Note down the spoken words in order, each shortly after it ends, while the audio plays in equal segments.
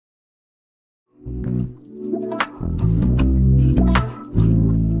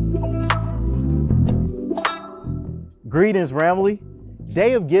Greetings, Ramley.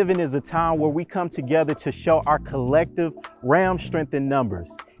 Day of Giving is a time where we come together to show our collective Ram strength in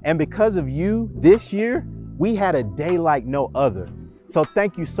numbers. And because of you, this year, we had a day like no other. So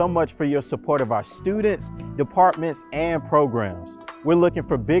thank you so much for your support of our students, departments, and programs. We're looking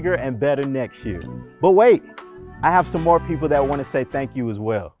for bigger and better next year. But wait, I have some more people that want to say thank you as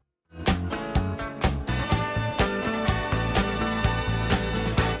well.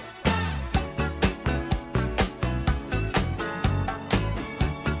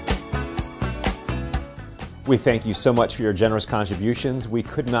 We thank you so much for your generous contributions. We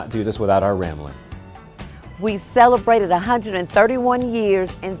could not do this without our Ramley. We celebrated 131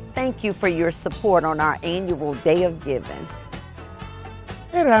 years, and thank you for your support on our annual Day of Giving.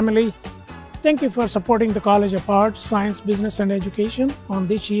 Hey Ramley, thank you for supporting the College of Arts, Science, Business and Education on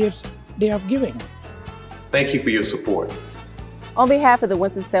this year's Day of Giving. Thank you for your support. On behalf of the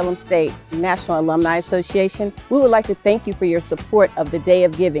Winston-Salem State National Alumni Association, we would like to thank you for your support of the Day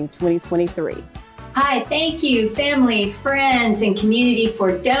of Giving 2023. Hi, thank you, family, friends, and community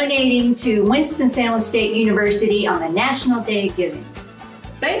for donating to Winston-Salem State University on the National Day of Giving.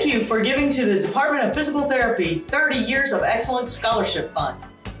 Thank you for giving to the Department of Physical Therapy 30 Years of Excellence Scholarship Fund.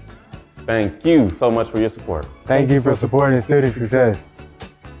 Thank you so much for your support. Thank you for supporting student success.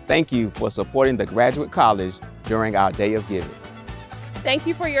 Thank you for supporting the Graduate College during our Day of Giving. Thank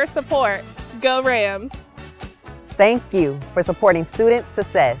you for your support. Go Rams! Thank you for supporting student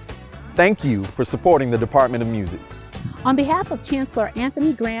success. Thank you for supporting the Department of Music. On behalf of Chancellor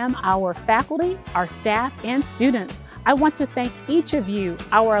Anthony Graham, our faculty, our staff, and students, I want to thank each of you,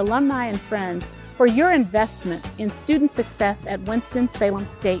 our alumni and friends, for your investment in student success at Winston-Salem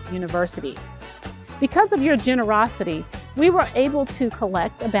State University. Because of your generosity, we were able to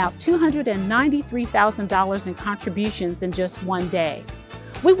collect about $293,000 in contributions in just one day.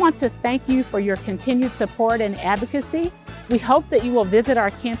 We want to thank you for your continued support and advocacy. We hope that you will visit our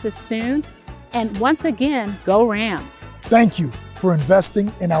campus soon. And once again, go Rams! Thank you for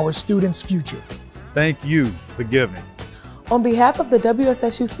investing in our students' future. Thank you for giving. On behalf of the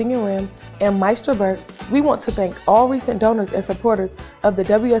WSSU Singing Rams and Maestro Burke, we want to thank all recent donors and supporters of the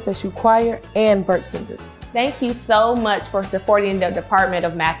WSSU Choir and Burke Singers. Thank you so much for supporting the Department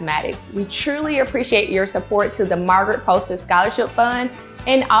of Mathematics. We truly appreciate your support to the Margaret Poston Scholarship Fund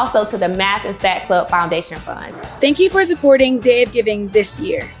and also to the Math and Stat Club Foundation Fund. Thank you for supporting Day of Giving this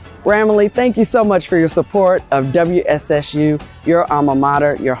year. Ramley, thank you so much for your support of WSSU, your alma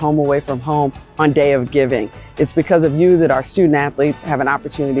mater, your home away from home on Day of Giving. It's because of you that our student athletes have an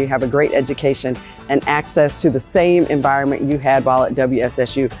opportunity to have a great education and access to the same environment you had while at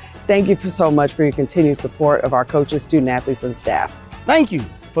WSSU. Thank you so much for your continued support of our coaches, student athletes, and staff. Thank you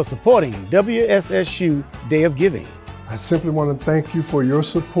for supporting WSSU Day of Giving. I simply want to thank you for your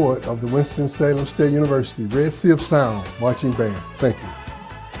support of the Winston-Salem State University Red Sea of Sound Marching Band. Thank you.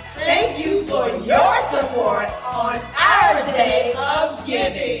 Thank you for your support on our Day of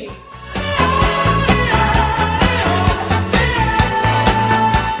Giving.